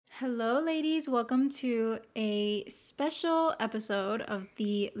Hello, ladies. Welcome to a special episode of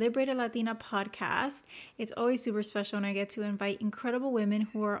the Liberated Latina podcast. It's always super special when I get to invite incredible women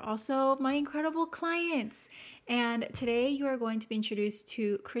who are also my incredible clients. And today you are going to be introduced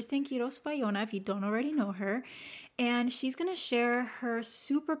to Kristin Bayona, if you don't already know her. And she's going to share her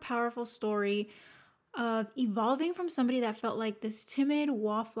super powerful story of evolving from somebody that felt like this timid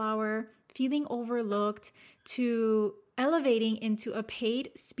wallflower, feeling overlooked, to elevating into a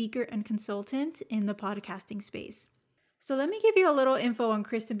paid speaker and consultant in the podcasting space. So let me give you a little info on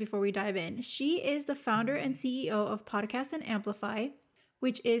Kristin before we dive in. She is the founder and CEO of Podcast and Amplify,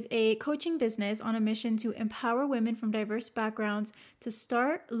 which is a coaching business on a mission to empower women from diverse backgrounds to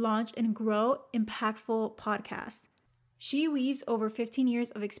start, launch, and grow impactful podcasts. She weaves over 15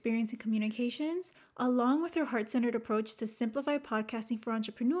 years of experience in communications, along with her heart-centered approach to simplify podcasting for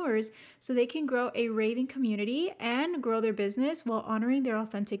entrepreneurs so they can grow a raving community and grow their business while honoring their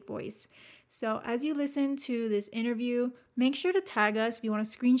authentic voice. So as you listen to this interview, make sure to tag us if you want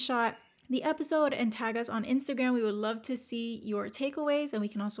to screenshot the episode and tag us on Instagram. We would love to see your takeaways and we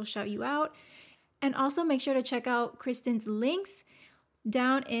can also shout you out. And also make sure to check out Kristin's links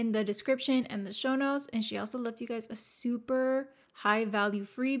down in the description and the show notes. And she also left you guys a super high value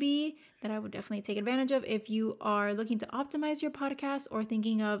freebie that I would definitely take advantage of if you are looking to optimize your podcast or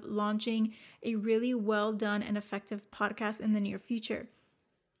thinking of launching a really well done and effective podcast in the near future.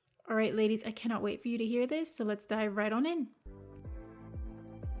 All right, ladies, I cannot wait for you to hear this. So let's dive right on in.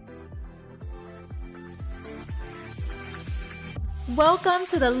 Welcome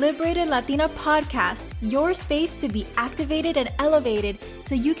to the Liberated Latina podcast, your space to be activated and elevated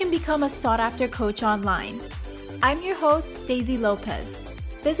so you can become a sought-after coach online. I'm your host, Daisy Lopez,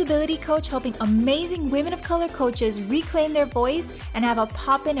 visibility coach helping amazing women of color coaches reclaim their voice and have a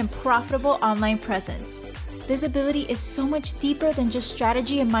poppin' and profitable online presence. Visibility is so much deeper than just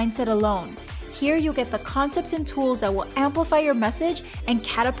strategy and mindset alone. Here you'll get the concepts and tools that will amplify your message and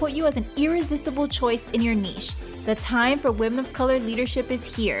catapult you as an irresistible choice in your niche. The time for women of color leadership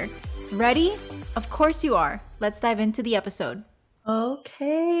is here. Ready? Of course you are. Let's dive into the episode.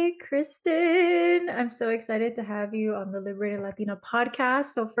 Okay, Kristin, I'm so excited to have you on the Liberated Latina podcast.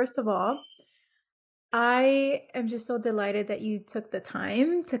 So first of all, I am just so delighted that you took the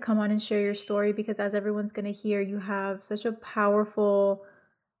time to come on and share your story because as everyone's going to hear, you have such a powerful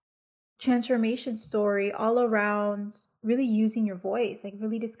transformation story all around really using your voice, like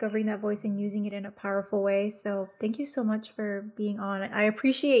really discovering that voice and using it in a powerful way. So thank you so much for being on. I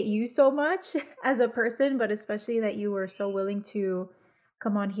appreciate you so much as a person, but especially that you were so willing to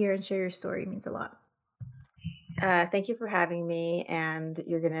come on here and share your story. It means a lot. Thank you for having me, and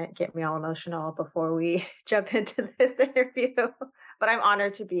you're going to get me all emotional before we jump into this interview, but I'm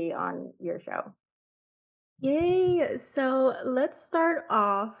honored to be on your show. Yay! So let's start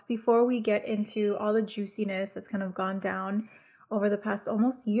off before we get into all the juiciness that's kind of gone down over the past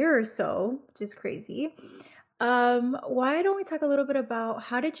almost year or so, which is crazy. Why don't we talk a little bit about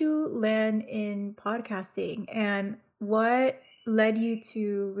how did you land in podcasting and what led you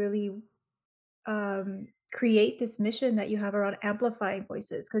to really create this mission that you have around amplifying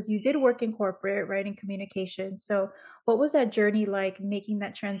voices? Because you did work in corporate, right, in communication. So what was that journey like making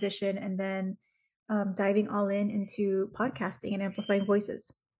that transition and then diving all into podcasting and amplifying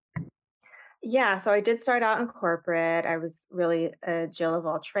voices? Yeah, so I did start out in corporate. I was really a Jill of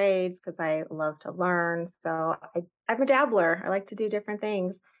all trades because I love to learn. So I'm a dabbler. I like to do different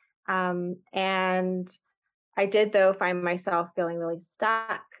things. And I did, though, find myself feeling really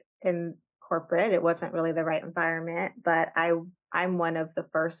stuck in corporate. It wasn't really the right environment, but I'm one of the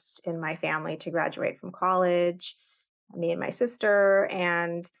first in my family to graduate from college, me and my sister.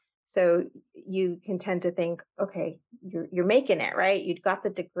 And so you can tend to think, okay, you're making it, right? You got the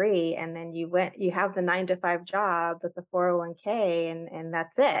degree and then you have the 9 to 5 job with the 401k and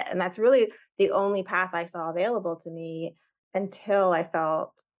that's it. And that's really the only path I saw available to me until I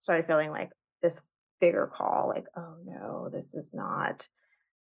started feeling like this bigger call, like, oh no, this is not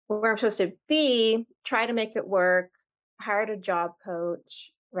where I'm supposed to be. Try to make it work, hired a job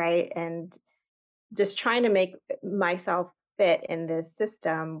coach, right? And just trying to make myself fit in this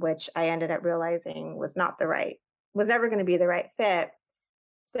system, which I ended up realizing was never going to be the right fit.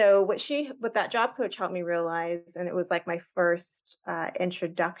 So what that job coach helped me realize, and it was like my first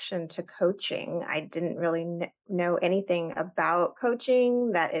introduction to coaching. I didn't really know anything about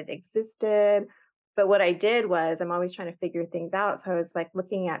coaching, that it existed. But what I did was I'm always trying to figure things out. So I was like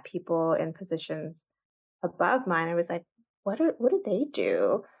looking at people in positions above mine. I was like, what do they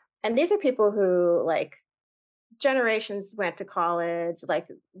do? And these are people who like generations went to college. Like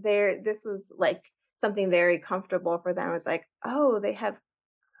this was like something very comfortable for them. I was like, oh, they have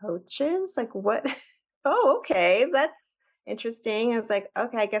coaches? Like, what? Oh, okay, that's interesting. I was like,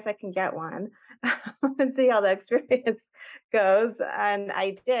 okay, I guess I can get one and see how the experience goes. And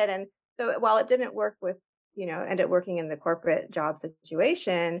I did. And so while it didn't work with, ended up working in the corporate job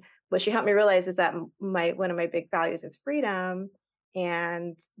situation, what she helped me realize is that my one of my big values is freedom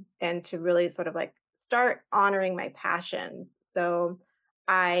and to really sort of like start honoring my passions. So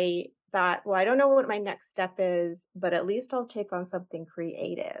I thought, well, I don't know what my next step is, but at least I'll take on something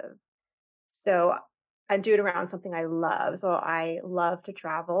creative. So I do it around something I love. So I love to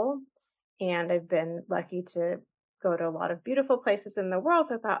travel, and I've been lucky to go to a lot of beautiful places in the world.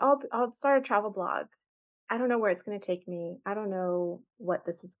 So I thought, oh, I'll start a travel blog. I don't know where it's going to take me. I don't know what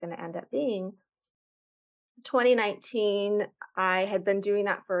this is going to end up being. 2019, I had been doing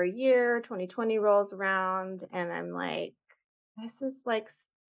that for a year. 2020 rolls around, and I'm like, this is like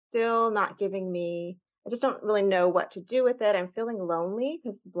still not giving me, I just don't really know what to do with it. I'm feeling lonely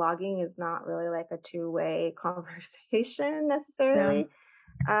because blogging is not really like a two-way conversation Yeah. necessarily.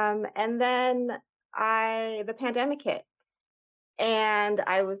 And then the pandemic hit and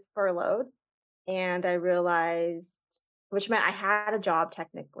I was furloughed, and I realized, which meant I had a job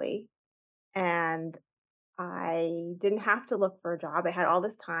technically, and I didn't have to look for a job. I had all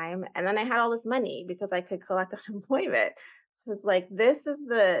this time and then I had all this money because I could collect unemployment. So it's like, this is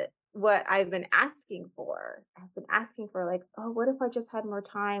what I've been asking for. I've been asking for like, oh, what if I just had more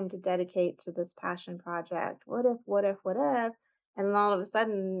time to dedicate to this passion project? What if? And then all of a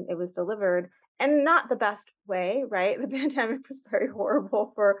sudden it was delivered, and not the best way, right? The pandemic was very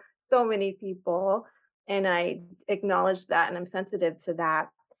horrible for so many people. And I acknowledge that and I'm sensitive to that.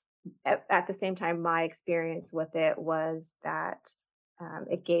 At the same time, my experience with it was that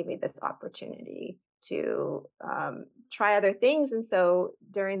it gave me this opportunity to try other things. And so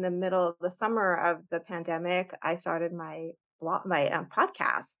during the middle of the summer of the pandemic, I started my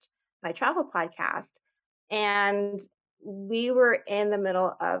podcast, my travel podcast. And we were in the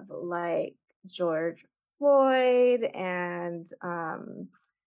middle of like George Floyd and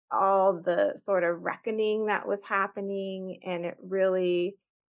all the sort of reckoning that was happening. And it really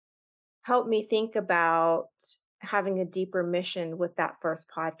helped me think about having a deeper mission with that first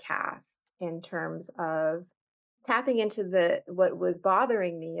podcast in terms of tapping into the what was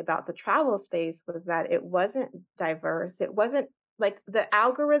bothering me about the travel space was that it wasn't diverse. It wasn't like the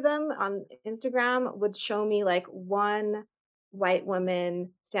algorithm on Instagram would show me like one white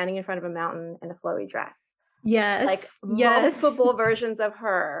woman standing in front of a mountain in a flowy dress, like Yes. Yes. multiple versions of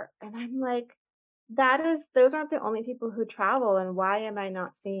her. And I'm like, those aren't the only people who travel, and why am I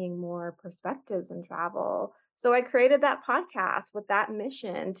not seeing more perspectives in travel? So I created that podcast with that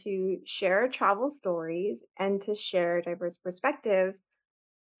mission to share travel stories and to share diverse perspectives.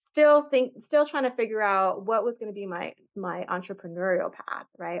 Still trying to figure out what was going to be my entrepreneurial path,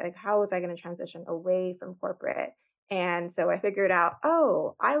 right? Like how was I going to transition away from corporate? And so I figured out,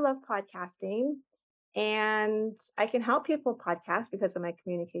 oh, I love podcasting and I can help people podcast because of my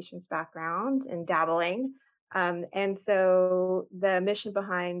communications background and dabbling. And so the mission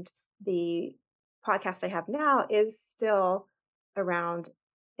behind the podcast I have now is still around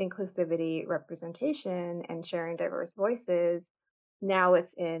inclusivity, representation, and sharing diverse voices. Now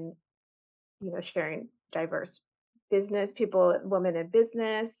it's in, sharing diverse business people, women in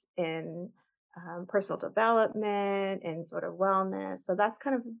business, in personal development, and sort of wellness. So that's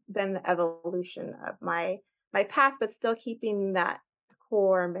kind of been the evolution of my path, but still keeping that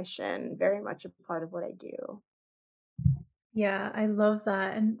core mission very much a part of what I do. Yeah, I love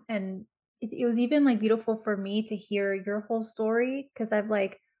that, and it was even, like, beautiful for me to hear your whole story because 'cause I've,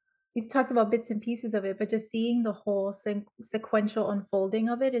 like we've talked about bits and pieces of it, but just seeing the whole sequential unfolding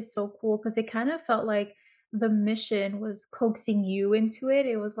of it is so cool because it kind of felt like the mission was coaxing you into it.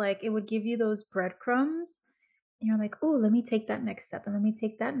 It was like it would give you those breadcrumbs, and you're like, "Oh, let me take that next step, and let me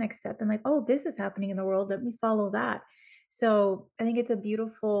take that next step," and like, "Oh, this is happening in the world, let me follow that." So, I think it's a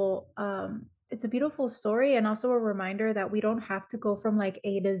beautiful story and also a reminder that we don't have to go from, like,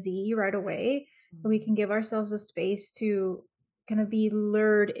 A to Z right away, but we can Mhm. give ourselves a space to kinda be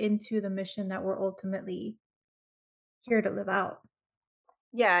lured into the mission that we're ultimately here to live out.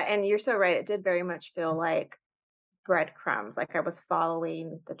 Yeah, and you're so right. It did very much feel like breadcrumbs, like I was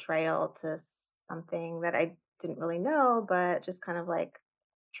following the trail to something that I didn't really know, but just kind of like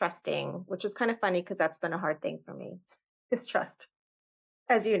trusting, which is kind of funny because that's been a hard thing for me, is trust,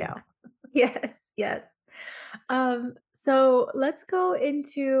 as you know. Yes, yes. So let's go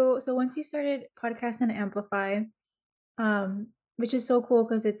into so once you started Podcast and Amplify, which is so cool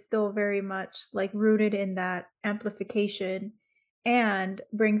because it's still very much like rooted in that amplification and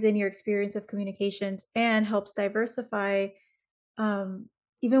brings in your experience of communications and helps diversify. Um,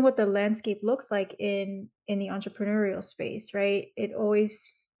 even what the landscape looks like in the entrepreneurial space, right? It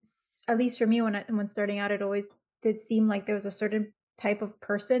always, at least for me, when starting out, it always did seem like there was a certain type of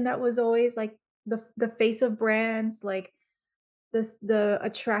person that was always like the face of brands, like the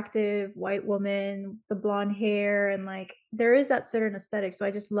attractive white woman, the blonde hair, and like there is that certain aesthetic. So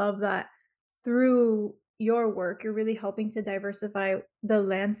I just love that through your work, you're really helping to diversify the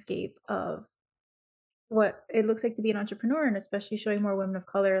landscape of what it looks like to be an entrepreneur, and especially showing more women of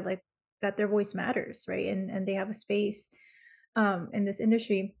color like that their voice matters, right? And they have a space in this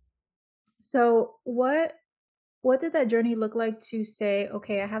industry. So what did that journey look like to say,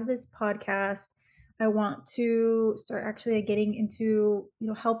 okay, I have this podcast. I want to start actually like, getting into,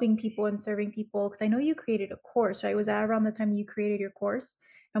 helping people and serving people. Cause I know you created a course, right? Was that around the time you created your course?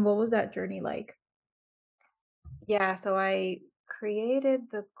 And what was that journey like? Yeah, so I created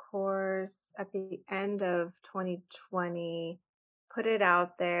the course at the end of 2020, put it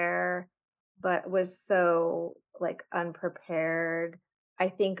out there, but was so like unprepared. I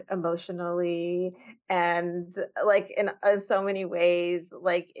think emotionally and like in so many ways,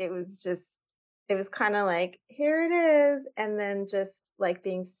 like it was kind of like, here it is. And then just like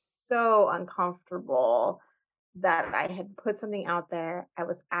being so uncomfortable that I had put something out there. I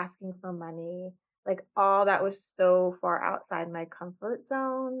was asking for money, like, all that was so far outside my comfort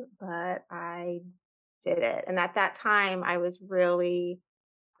zone, but I did it. And at that time, I was really,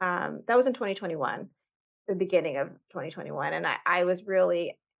 that was in 2021, the beginning of 2021. And I was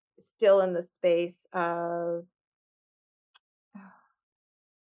really still in the space of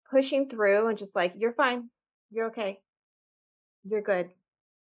pushing through and just like, you're fine, you're okay, you're good.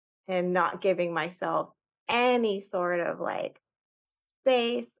 And not giving myself any sort of like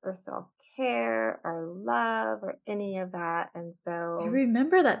space or self care or love or any of that. And I so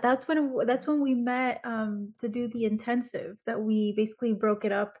remember that. That's when we met to do the intensive, that we basically broke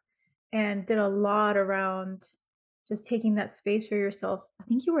it up and did a lot around just taking that space for yourself. I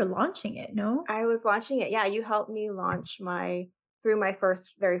think you were launching it, no? I was launching it. Yeah, you helped me launch my through my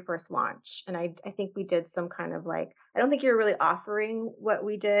very first launch. And I think we did some kind of like, I don't think you were really offering what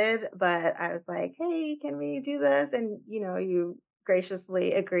we did, but I was like, "Hey, can we do this?" And you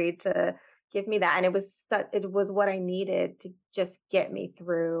graciously agreed to give me that. And it was what I needed to just get me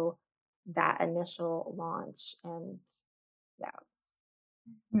through that initial launch. And yeah, it's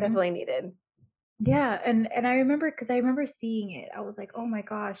Mhm. definitely needed. Yeah, and I remember because I remember seeing it. I was like, "Oh my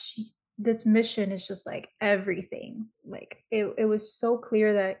gosh, this mission is just like everything." Like it was so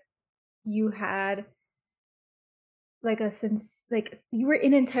clear that you had like a sense, like you were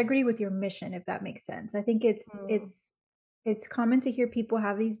in integrity with your mission, if that makes sense. I think Mm. it's common to hear people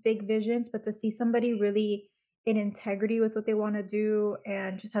have these big visions, but to see somebody really in integrity with what they want to do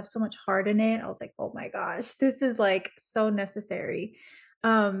and just have so much heart in it, I was like, "Oh my gosh, this is like so necessary."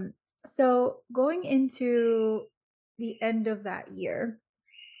 Um so going into the end of that year,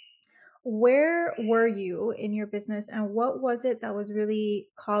 where were you in your business and what was it that was really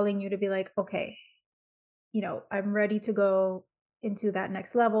calling you to be like, "Okay, I'm ready to go into that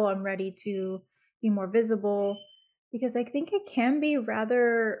next level. I'm ready to be more visible." Because I think it can be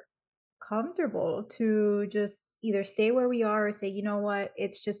rather comfortable to just either stay where we are or say, you know what,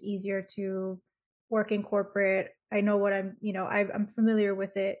 it's just easier to work in corporate. I know what I'm familiar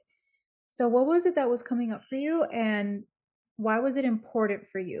with it. So, what was it that was coming up for you? And why was it important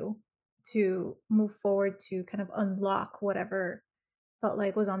for you to move forward to kind of unlock whatever felt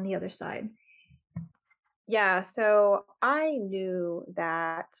like was on the other side? Yeah, so I knew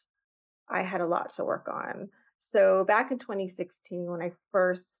that I had a lot to work on. So back in 2016, when I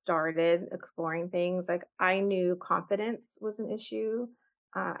first started exploring things, like I knew confidence was an issue.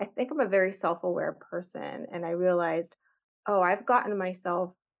 I think I'm a very self aware person, and I realized, oh, I've gotten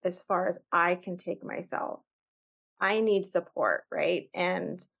myself as far as I can take myself. I need support, right?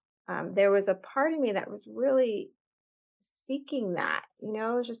 And there was a part of me that was really seeking that, it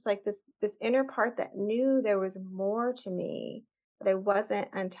was just like this inner part that knew there was more to me, but I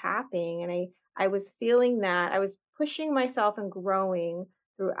wasn't untapping. And I was feeling that I was pushing myself and growing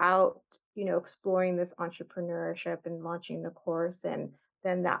throughout, exploring this entrepreneurship and launching the course. And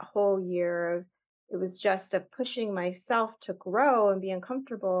then that whole year of it was just of pushing myself to grow and be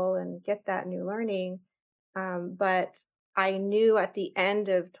uncomfortable and get that new learning. But I knew at the end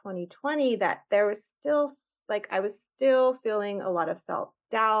of 2020 that there was still like I was still feeling a lot of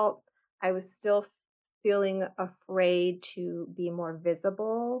self-doubt. I was still feeling afraid to be more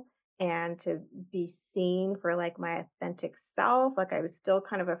visible and to be seen for like my authentic self. Like I was still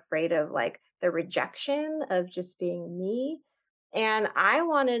kind of afraid of like the rejection of just being me. And I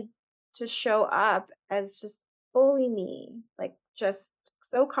wanted to show up as just fully me, like just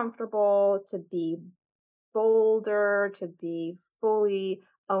so comfortable to be bolder, to be fully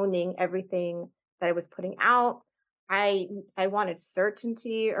owning everything that I was putting out. I wanted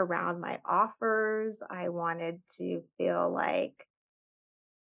certainty around my offers. I wanted to feel like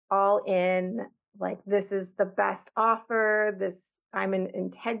all in, like this is the best offer. This I'm in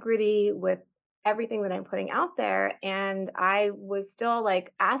integrity with everything that I'm putting out there. And I was still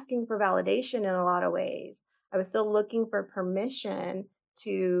like asking for validation in a lot of ways. I was still looking for permission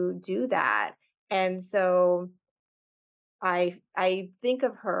to do that. And so I think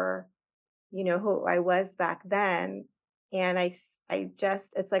of her, who I was back then, and I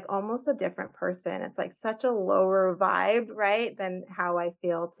just it's like almost a different person. It's like such a lower vibe, right, than how I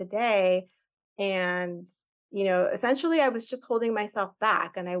feel today. And, essentially I was just holding myself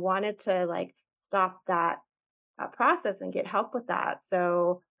back and I wanted to like stop that process and get help with that.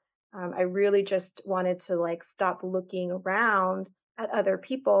 So I really just wanted to like stop looking around at other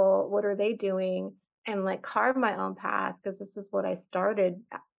people. What are they doing? And like carve my own path because this is what I started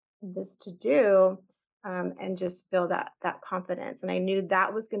this to do. And just feel that confidence. And I knew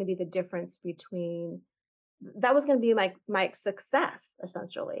that was going to be the difference between that was going to be like my success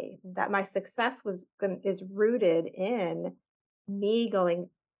essentially. That my success is rooted in me going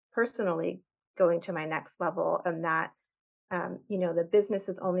personally going to my next level, and that the business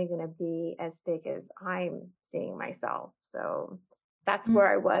is only going to be as big as I'm seeing myself. So that's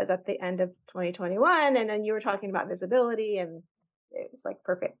where I was at the end of 2021. And then you were talking about visibility, and it was like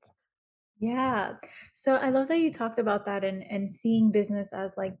perfect. Yeah. So I love that you talked about that and seeing business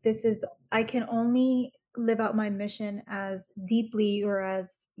as like this is I can only live out my mission as deeply or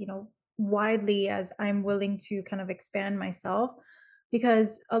as, widely as I'm willing to kind of expand myself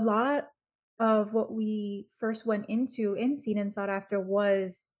because a lot of what we first went into in Seen and Sought After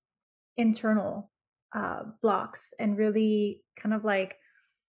was internal blocks and really kind of like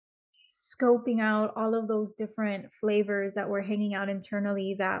scoping out all of those different flavors that were hanging out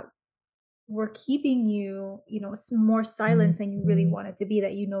internally that were keeping you, more silence than you really wanted to be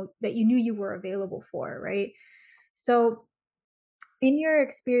that that you knew you were available for, right? So, in your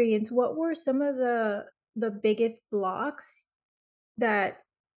experience, what were some of the biggest blocks that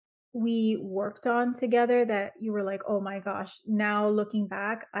we worked on together that you were like, "Oh my gosh, now looking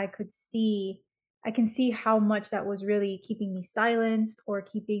back, I can see how much that was really keeping me silenced or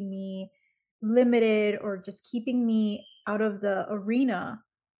keeping me limited or just keeping me out of the arena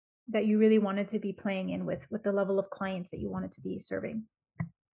that you really wanted to be playing in with the level of clients that you wanted to be serving."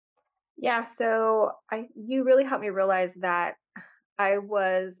 Yeah, so I you really helped me realize that I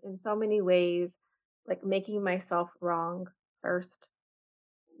was in so many ways like making myself wrong first.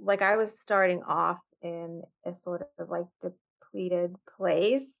 Like I was starting off in a sort of like depleted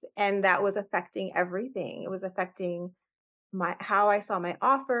place, and that was affecting everything. It was affecting my how I saw my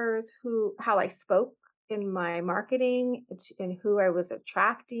offers, who how I spoke in my marketing, and who I was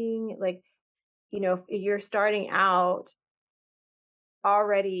attracting. Like, if you're starting out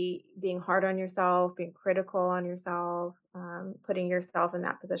already being hard on yourself, being critical on yourself, putting yourself in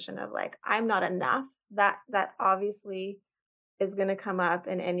that position of like, I'm not enough. That obviously is going to come up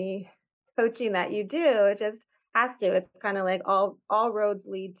in any coaching that you do. It just has to. It's kind of like all roads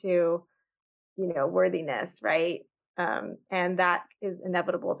lead to, worthiness, right? And that is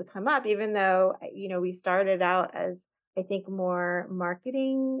inevitable to come up, even though, we started out as, I think, more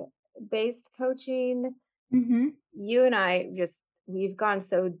marketing based coaching. Mhm. You and I just, we've gone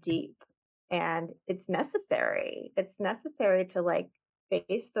so deep, and it's necessary. It's necessary to like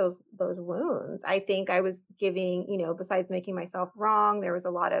face those wounds. I think I was giving, besides making myself wrong, there was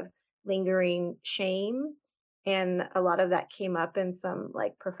a lot of lingering shame, and a lot of that came up in some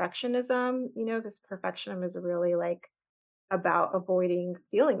like perfectionism, because perfectionism is really like about avoiding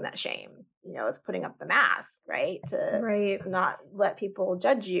feeling that shame. It's putting up the mask, right? Right. To not let people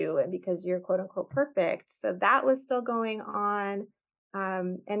judge you and because you're quote unquote perfect. So that was still going on.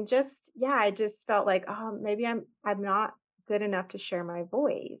 And just yeah, I just felt like, oh, maybe I'm not good enough to share my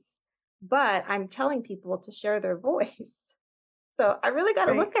voice. But I'm telling people to share their voice. So I really got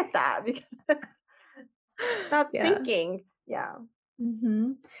to Right. look at that because not Yeah. sinking. Yeah.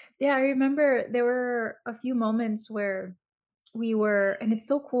 Mhm. Yeah, I remember there were a few moments where we were and it's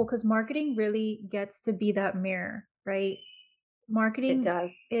so cool because marketing really gets to be that mirror, right? It Marketing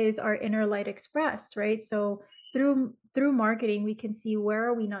does. is our inner light expressed, right? So through marketing, we can see where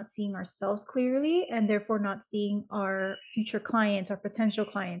are we not seeing ourselves clearly and therefore not seeing our future clients, our potential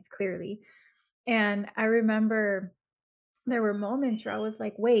clients clearly. And I remember there were moments where I was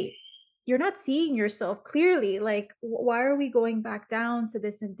like, wait, you're not seeing yourself clearly. Like, why are we going back down to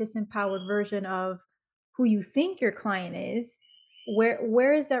this disempowered version of who you think your client is?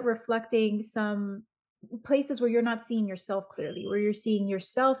 where is that reflecting some places where you're not seeing yourself clearly, where you're seeing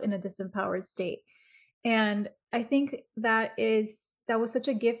yourself in a disempowered state. And I think that was such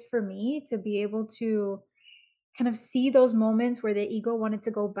a gift for me to be able to kind of see those moments where the ego wanted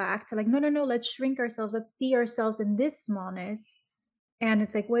to go back to like, no, no, no, let's shrink ourselves, let's see ourselves in this smallness. And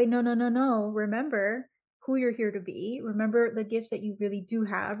it's like, wait, no, no, no, no. Remember who you're here to be. Remember the gifts that you really do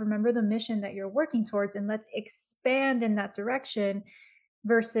have. Remember the mission that you're working towards, and let's expand in that direction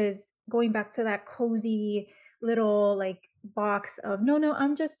versus going back to that cozy little like box of no, no,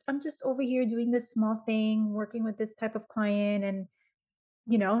 I'm just over here doing this small thing, working with this type of client. And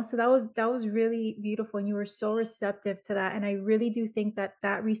so that was really beautiful, and you were so receptive to that. And I really do think that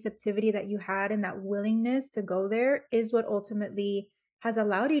that receptivity that you had and that willingness to go there is what ultimately has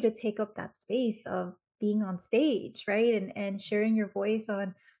allowed you to take up that space of being on stage, right? And sharing your voice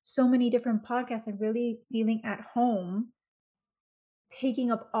on so many different podcasts and really feeling at home,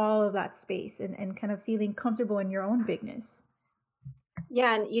 taking up all of that space and kind of feeling comfortable in your own bigness.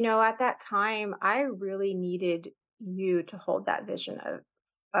 Yeah, and at that time, I really needed you to hold that vision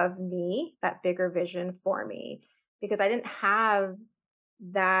of me, that bigger vision for me, because I didn't have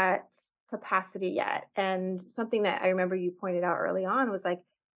that capacity yet. And something that I remember you pointed out early on was like,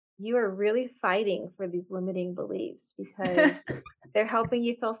 you are really fighting for these limiting beliefs because they're helping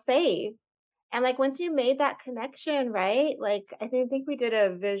you feel safe. And, like, once you made that connection, right? Like, I think we did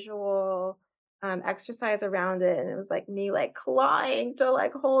a visual, exercise around it, and it was, like, me, like, clawing to,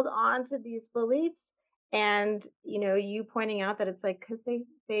 like, hold on to these beliefs, and, you pointing out that it's, like, 'cause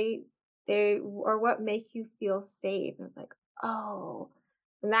they are what make you feel safe, and it's like, "Oh."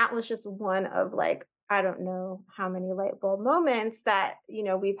 And that was just one of, like, I don't know how many light bulb moments that,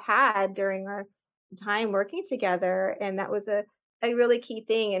 we've had during our time working together, and that was a really key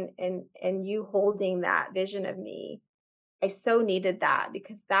thing, and you holding that vision of me. I so needed that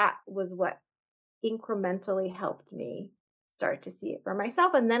because that was what incrementally helped me start to see it for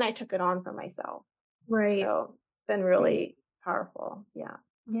myself, and then I took it on for myself. Right. So, it's been Right. really powerful. Yeah.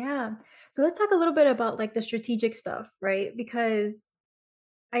 Yeah. So let's talk a little bit about like the strategic stuff, right? Because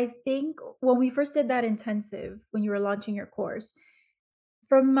I think when we first did that intensive, when you were launching your course,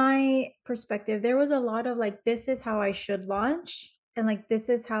 from my perspective, there was a lot of like, this is how I should launch, and like, this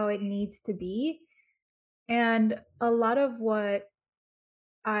is how it needs to be. And a lot of what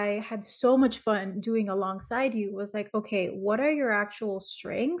I had so much fun doing alongside you was like, okay, what are your actual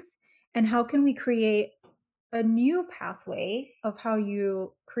strengths? And how can we create a new pathway of how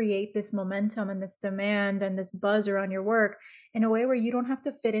you create this momentum and this demand and this buzz around your work in a way where you don't have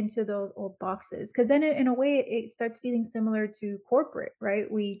to fit into those old boxes? Because then, in a way, it starts feeling similar to corporate, right?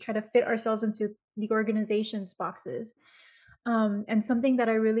 We try to fit ourselves into the organization's boxes. And something that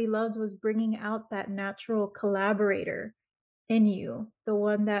I really loved was bringing out that natural collaborator in you, the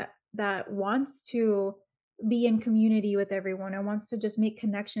one that wants to be in community with everyone and wants to just make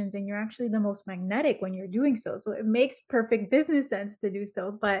connections, and you're actually the most magnetic when you're doing so. So it makes perfect business sense to do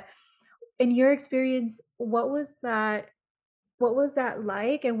so. But in your experience, what was that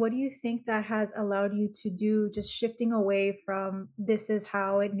like, and what do you think that has allowed you to do, just shifting away from this is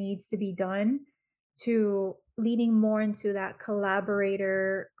how it needs to be done to leaning more into that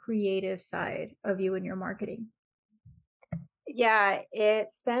collaborator creative side of you in your marketing? Yeah,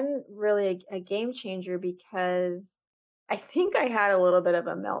 it's been really a game changer because I think I had a little bit of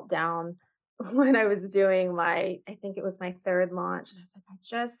a meltdown when I was doing I think it was my 3rd launch, and I was like,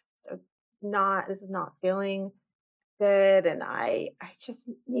 I was not this is not feeling good, and I just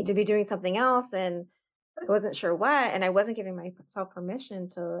need to be doing something else, and I wasn't sure what, and I wasn't giving myself permission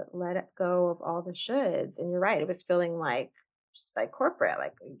to let it go of all the shoulds. And you're right, it was feeling like corporate,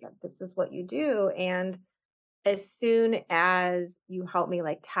 like, yeah, this is what you do. And as soon as you help me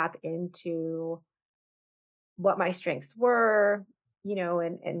like tap into what my strengths were,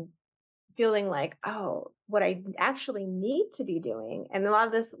 and feeling like, oh, what I actually need to be doing. And a lot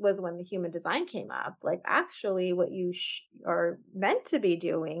of this was when the human design came up. Like, actually, what you are meant to be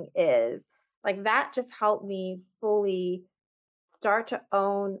doing is like that just helped me fully start to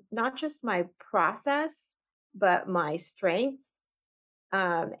own not just my process, but my strengths,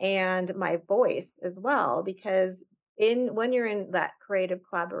 and my voice as well. Because in when you're in that creative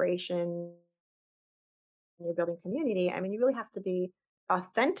collaboration, you're building community, I mean, you really have to be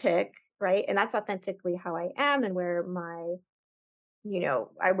authentic, right? And that's authentically how I am and where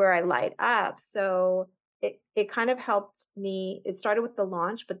where I light up. So it kind of helped me. It started with the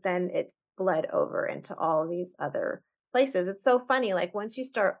launch, but then it bled over into all these other places. It's so funny. Like once you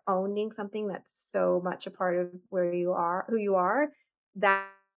start owning something that's so much a part of where you are, who you are, that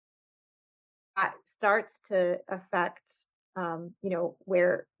starts to affect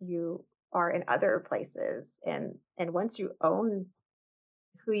where you are in other places. And once you own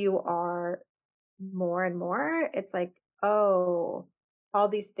who you are more and more, it's like, oh, all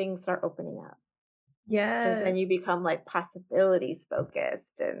these things start opening up because then you Yes. become like possibilities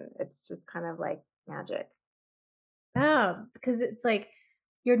focused and it's just kind of like magic. Yeah, because it's like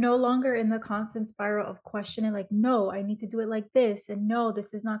you're no longer in the constant spiral of questioning, like, no, I need to do it like this, and no,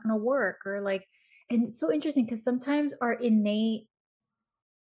 this is not going to work, or like, and it's so interesting because sometimes our innate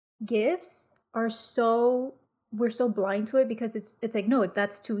gifts are so we're so blind to it because it's like, no,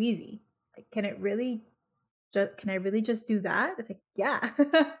 that's too easy. Like, can I really just do that? It's like, yeah,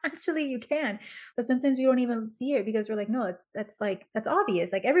 actually you can. But sometimes we don't even see it because we're like, no, that's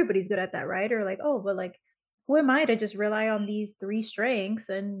obvious. Like everybody's good at that, right? Or like, oh, but like who am I to just rely on these three strengths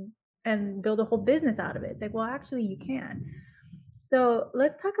and build a whole business out of it? It's like, well, actually you can. So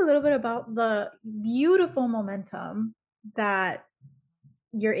let's talk a little bit about the beautiful momentum that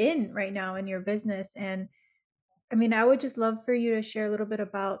you're in right now in your business. And I mean, I would just love for you to share a little bit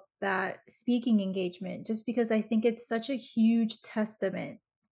about that speaking engagement, just because I think it's such a huge testament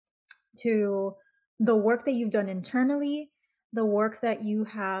to the work that you've done internally, the work that you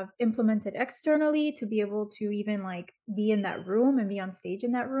have implemented externally to be able to even like be in that room and be on stage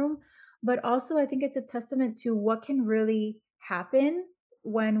in that room. But also, I think it's a testament to what can really happen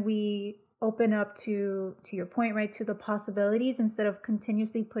when we open up to your point, right, to the possibilities instead of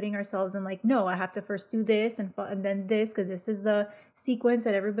continuously putting ourselves in like, no, I have to first do this and then this because this is the sequence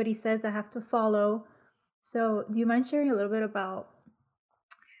that everybody says I have to follow. So do you mind sharing a little bit about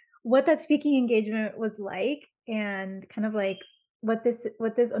what that speaking engagement was like and kind of like what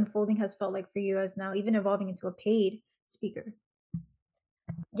this unfolding has felt like for you as now even evolving into a paid speaker?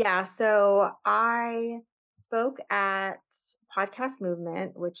 Yeah, so I spoke at Podcast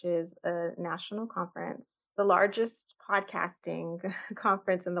Movement, which is a national conference, the largest podcasting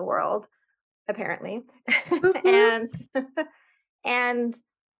conference in the world, apparently. Whoop, whoop. and and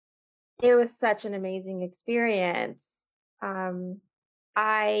it was such an amazing experience. Um,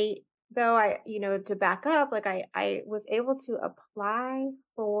 I though I, to back up, like I was able to apply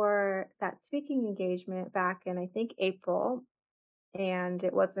for that speaking engagement back in I think April, and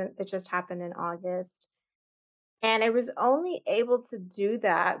it just happened in August. And I was only able to do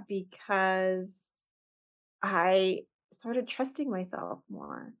that because I started trusting myself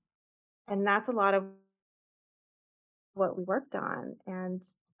more. And that's a lot of what we worked on. And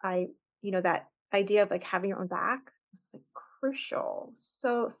I, that idea of like having your own back was like crucial.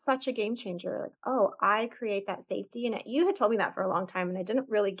 So such a game changer. Like, oh, I create that safety. And you had told me that for a long time and I didn't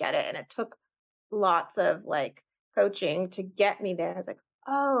really get it. And it took lots of like coaching to get me there. I was like,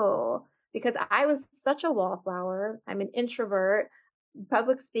 oh, because I was such a wallflower. I'm an introvert.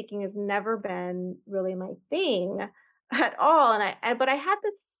 Public speaking has never been really my thing at all. But I had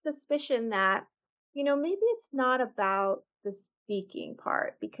this suspicion that, maybe it's not about the speaking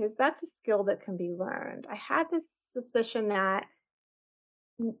part because that's a skill that can be learned. I had this suspicion that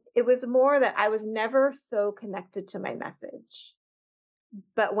it was more that I was never so connected to my message.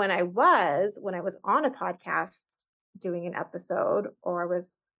 But when I was on a podcast doing an episode, or I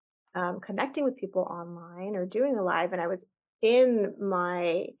was connecting with people online or doing a live, and I was in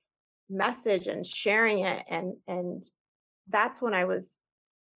my message and sharing it, and that's when I was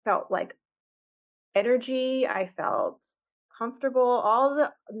felt like energy. I felt comfortable. All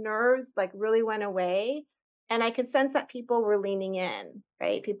the nerves like really went away, and I could sense that people were leaning in.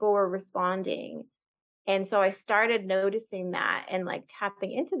 Right, people were responding, and so I started noticing that and like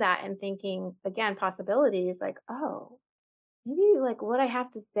tapping into that and thinking again, possibilities like, oh, maybe like what I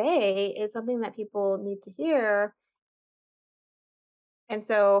have to say is something that people need to hear. And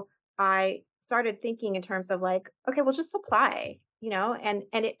so I started thinking in terms of like, okay, well just apply, and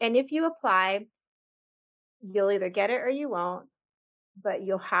if you apply, you'll either get it or you won't, but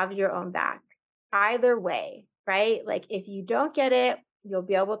you'll have your own back. Either way, right? Like if you don't get it, you'll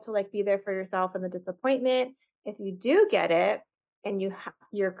be able to like be there for yourself in the disappointment. If you do get it and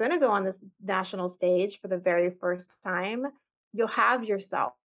you're going to go on this national stage for the very first time, you'll have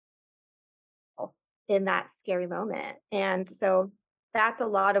yourself in that scary moment. And so that's a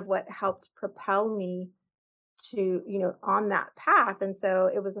lot of what helped propel me to, on that path. And so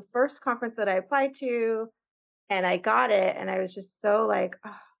it was the first conference that I applied to and I got it. And I was just so like,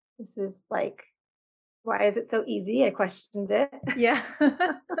 oh, this is like, why is it so easy? I questioned it. Yeah.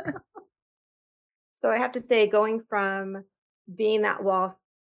 So I have to say, going from being that wall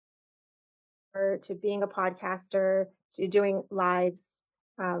to being a podcaster to doing lives,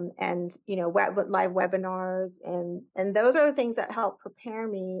 and live webinars, and those are the things that help prepare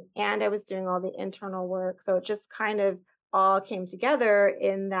me, and I was doing all the internal work, so it just kind of all came together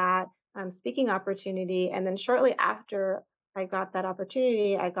in that speaking opportunity. And then shortly after I got that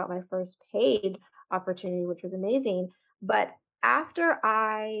opportunity, I got my first paid opportunity, which was amazing. But after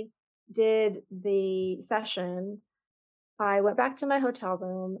I did the session, I went back to my hotel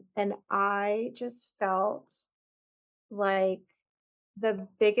room and I just felt like the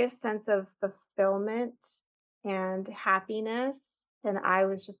biggest sense of fulfillment and happiness. And I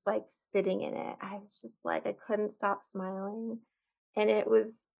was just like sitting in it. I was just like, I couldn't stop smiling. And it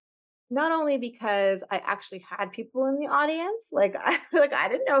was not only because I actually had people in the audience, like I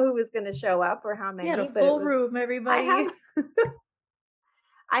didn't know who was going to show up or how You had a many, but it full was room, I everybody. had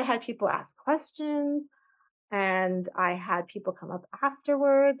I had people ask questions. And I had people come up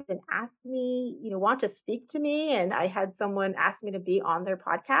afterwards and ask me, want to speak to me. And I had someone ask me to be on their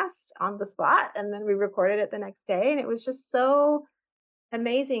podcast on the spot. And then we recorded it the next day. And it was just so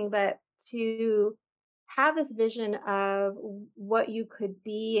amazing. But to have this vision of what you could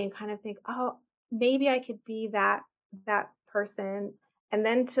be and kind of think, oh, maybe I could be that person. And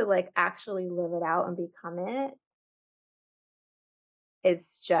then to like actually live it out and become it,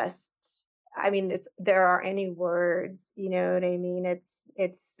 it's just I mean, there are any words, you know what I mean?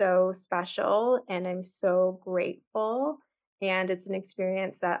 It's so special and I'm so grateful, and it's an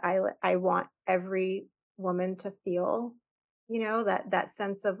experience that I want every woman to feel, that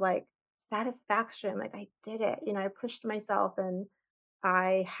sense of like satisfaction, like I did it. I pushed myself and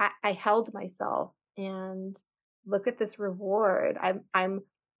I held myself and look at this reward. I'm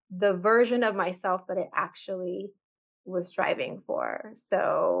the version of myself that I actually was striving for.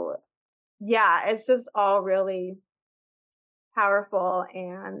 So, yeah, it's just all really powerful,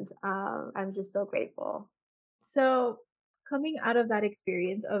 and I'm just so grateful. So, coming out of that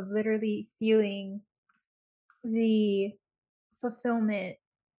experience of literally feeling the fulfillment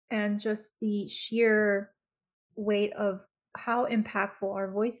and just the sheer weight of how impactful our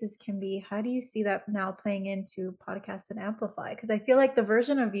voices can be, how do you see that now playing into podcast and amplify? Because I feel like the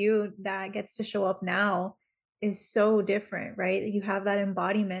version of you that gets to show up now is so different, right? You have that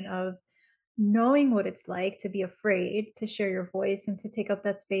embodiment of knowing what it's like to be afraid to share your voice and to take up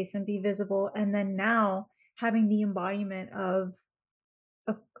that space and be visible, and then now having the embodiment of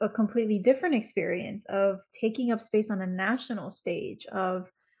a completely different experience of taking up space on a national stage, of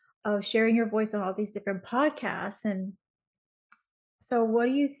sharing your voice on all these different podcasts. And so what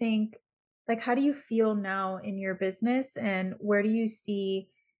do you think, like, how do you feel now in your business, and where do you see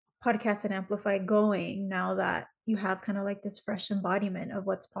podcast and amplify going now that you have kind of like this fresh embodiment of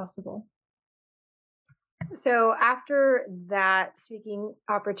what's possible? So after that speaking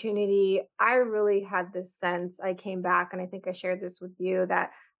opportunity, I really had this sense. I came back and I think I shared this with you that,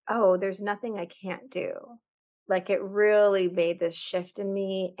 oh, there's nothing I can't do. Like it really made this shift in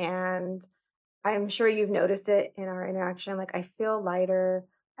me. And I'm sure you've noticed it in our interaction. Like I feel lighter.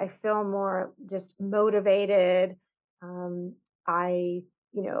 I feel more just motivated. Um, I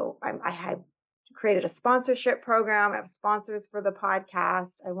had created a sponsorship program. I have sponsors for the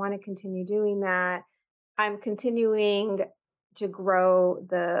podcast. I want to continue doing that. I'm continuing to grow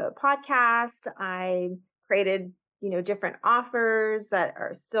the podcast. I created, different offers that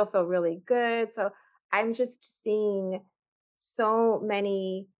are still feel really good. So I'm just seeing so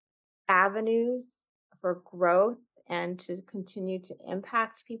many avenues for growth and to continue to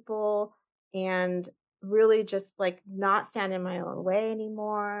impact people and really just like not stand in my own way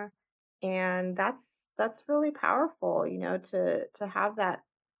anymore. And that's really powerful, to have that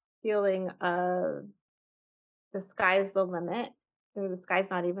feeling of the sky's the limit, or the sky's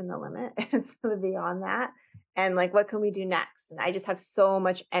not even the limit. It's beyond that. And like, what can we do next? And I just have so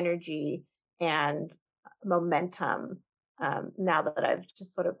much energy and momentum now that I've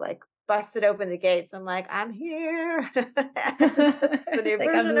just sort of like busted open the gates. I'm like, I'm here. And it's the It's new like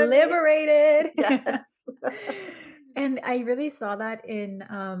I'm version of me. liberated. Yes. And I really saw that in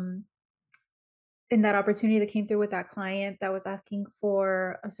that opportunity that came through with that client that was asking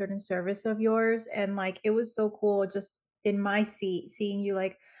for a certain service of yours. And like it was so cool just in my seat seeing you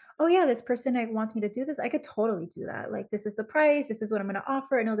like, oh yeah, this person like wants me to do this, I could totally do that, like this is the price, this is what I'm going to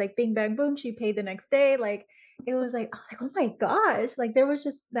offer. And it was like bing bang boom, she paid the next day. Like it was like, I was like, oh my gosh, like there was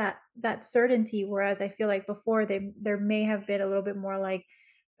just that certainty, whereas I feel like before there may have been a little bit more like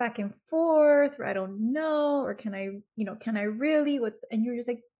back and forth, or I don't know, or can I, can I really, and you're just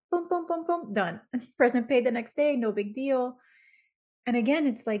like boom, boom, boom, boom, done. Person paid the next day, no big deal. And again,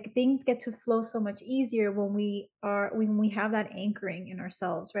 it's like things get to flow so much easier when we have that anchoring in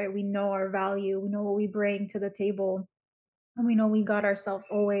ourselves, right? We know our value, we know what we bring to the table, and we know we got ourselves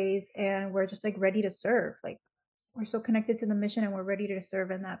always, and we're just like ready to serve. Like we're so connected to the mission and we're ready to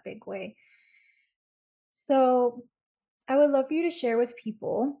serve in that big way. So I would love for you to share with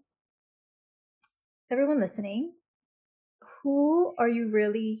people, everyone listening, who are you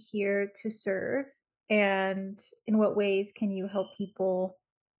really here to serve? And in what ways can you help people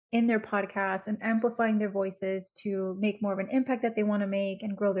in their podcasts and amplifying their voices to make more of an impact that they want to make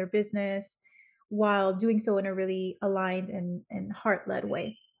and grow their business while doing so in a really aligned and heart led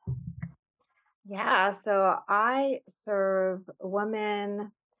way? Yeah, so I serve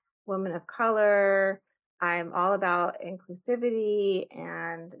women, women of color. I'm all about inclusivity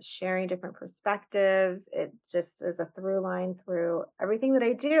and sharing different perspectives. It just is a through line through everything that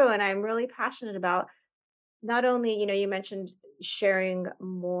I do. And I'm really passionate about not only, you mentioned sharing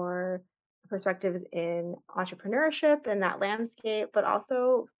more perspectives in entrepreneurship and that landscape, but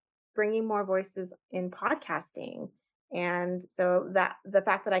also bringing more voices in podcasting. And so that the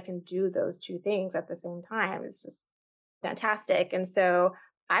fact that I can do those two things at the same time is just fantastic. And so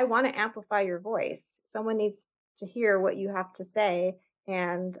I want to amplify your voice. Someone needs to hear what you have to say.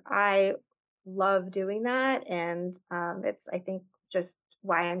 And I love doing that. And it's, I think, just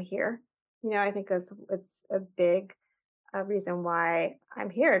why I'm here. I think it's a big reason why I'm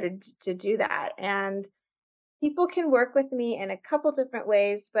here to do that. And people can work with me in a couple different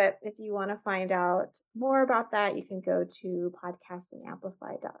ways, but if you want to find out more about that, you can go to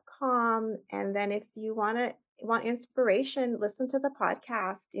podcastingamplify.com. And then if you want inspiration, listen to the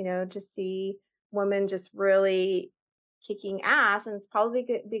podcast, to see women just really kicking ass. And it's probably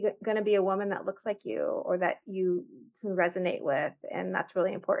going to be a woman that looks like you or that you can resonate with. And that's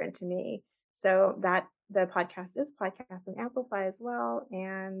really important to me. So that the podcast is Podcast and Amplify as well.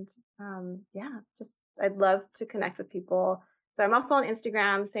 And yeah, just I'd love to connect with people. So I'm also on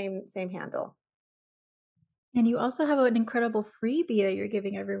Instagram, same handle. And you also have an incredible freebie that you're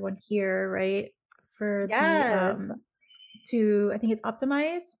giving everyone here, right? For the Yes. to I think it's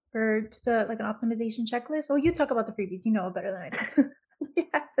optimize or just a like an optimization checklist. Oh, you talk about the freebies, you know it better than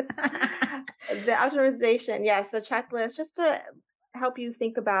Yes. I do. The authorization, yes, the checklist, just to help you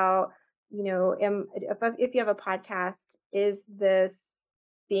think about, if you have a podcast, is this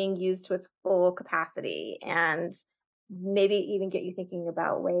being used to its full capacity? And maybe even get you thinking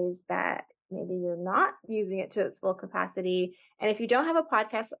about ways that maybe you're not using it to its full capacity. And if you don't have a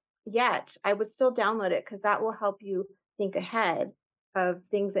podcast yet, I would still download it because that will help you think ahead of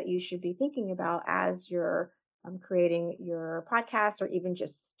things that you should be thinking about as you're creating your podcast or even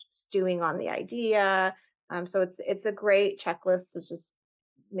just stewing on the idea. So it's a great checklist to just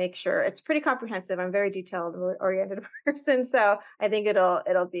make sure it's pretty comprehensive. I'm a very detailed oriented person, so I think it'll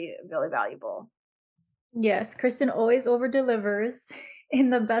be really valuable. Yes, Kristen always over delivers in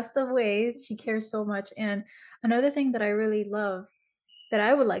the best of ways. She cares so much. And another thing that I really love that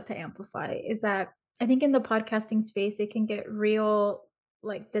I would like to amplify is that I think in the podcasting space, it can get real,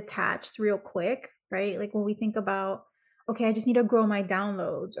 like detached real quick, right? Like when we think about, okay, I just need to grow my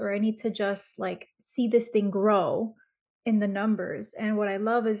downloads or I need to just like see this thing grow in the numbers. And what I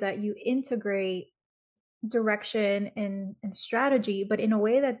love is that you integrate direction and strategy, but in a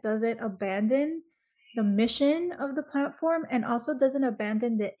way that doesn't abandon the mission of the platform and also doesn't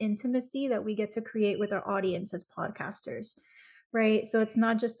abandon the intimacy that we get to create with our audience as podcasters. Right. So it's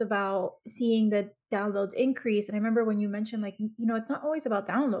not just about seeing the downloads increase. And I remember when you mentioned, like, it's not always about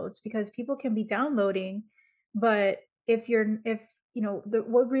downloads because people can be downloading, but if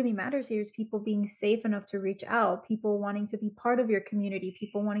what really matters here is people being safe enough to reach out, people wanting to be part of your community,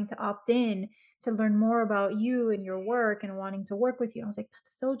 people wanting to opt in to learn more about you and your work and wanting to work with you. I was like,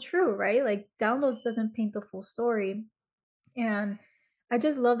 that's so true, right? Like downloads doesn't paint the full story. And I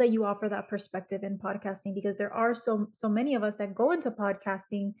just love that you offer that perspective in podcasting because there are so many of us that go into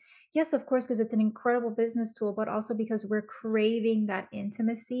podcasting. Yes, of course, because it's an incredible business tool, but also because we're craving that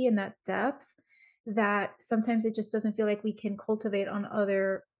intimacy and that depth that sometimes it just doesn't feel like we can cultivate on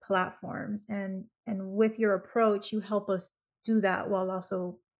other platforms. And with your approach, you help us do that while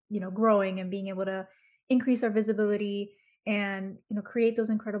also, growing and being able to increase our visibility and, create those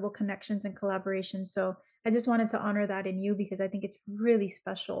incredible connections and collaborations. So I just wanted to honor that in you because I think it's really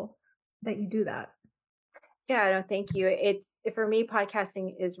special that you do that. Yeah, no, thank you. For me,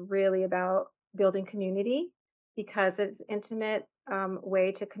 podcasting is really about building community because it's intimate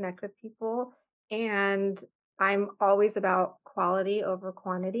way to connect with people, and I'm always about quality over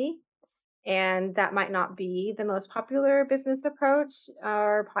quantity. And that might not be the most popular business approach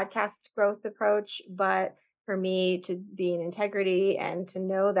or podcast growth approach, but for me to be in integrity and to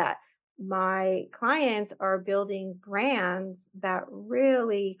know that my clients are building brands that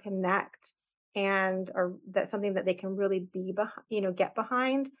really connect and are that's something that they can really be behind, get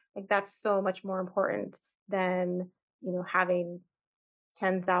behind. Like that's so much more important than, having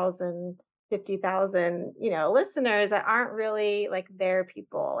 10,000 50,000, listeners that aren't really like their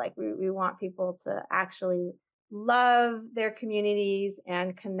people. Like we want people to actually love their communities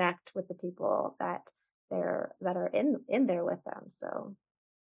and connect with the people that are in there with them. So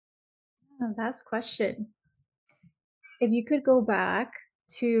Last question. If you could go back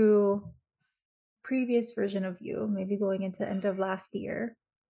to previous version of you, maybe going into end of last year,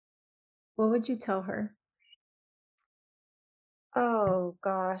 what would you tell her? oh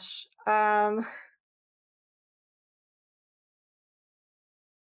gosh.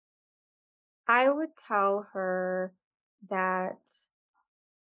 I would tell her that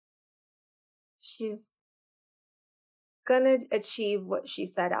she's gonna achieve what she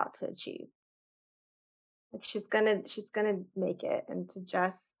set out to achieve. Like she's gonna make it, and to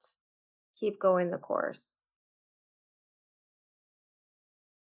just keep going the course.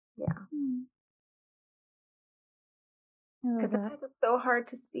 Yeah. Hmm, I love Because that. sometimes it's so hard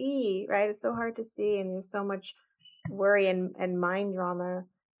to see, right? It's so hard to see, and there's so much worry and mind drama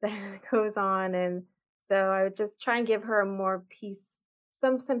that goes on. And so I would just try and give her a more peace,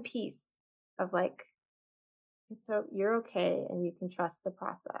 some peace of like, so you're okay and you can trust the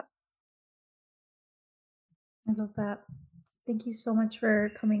process. I love that. Thank you so much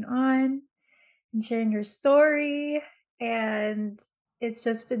for coming on and sharing your story. And it's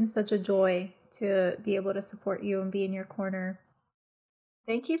just been such a joy to be able to support you and be in your corner.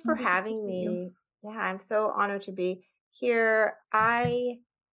 Thank you I for just having appreciate you. me. Yeah, I'm so honored to be here. I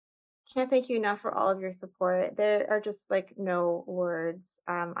can't thank you enough for all of your support. There are just like no words.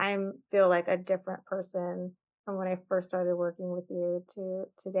 I feel like a different person from when I first started working with you to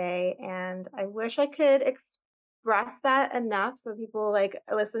today, and I wish I could express that enough so people like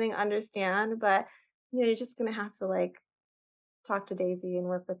listening understand. But you're just gonna have to like talk to Daisy and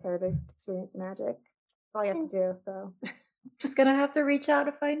work with her to experience the magic. That's all you have to I'm do. So just gonna have to reach out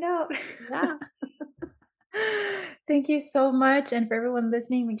to find out. yeah. Thank you so much. And for everyone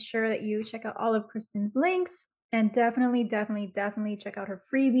listening, make sure that you check out all of Kristen's links and definitely check out her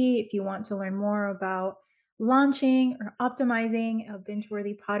freebie if you want to learn more about launching or optimizing a binge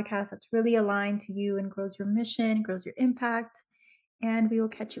worthy podcast that's really aligned to you and grows your mission, grows your impact. And we will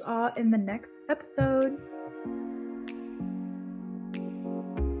catch you all in the next episode.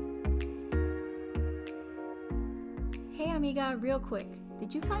 Hey, amiga, real quick.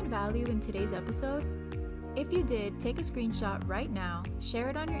 Did you find value in today's episode? If you did, take a screenshot right now, share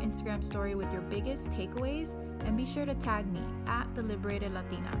it on your Instagram story with your biggest takeaways, and be sure to tag me at The Liberated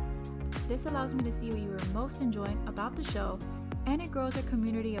Latina. This allows me to see what you are most enjoying about the show, and it grows our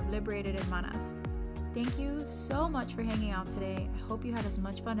community of liberated hermanas. Thank you so much for hanging out today. I hope you had as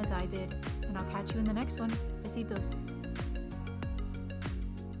much fun as I did, and I'll catch you in the next one. Besitos.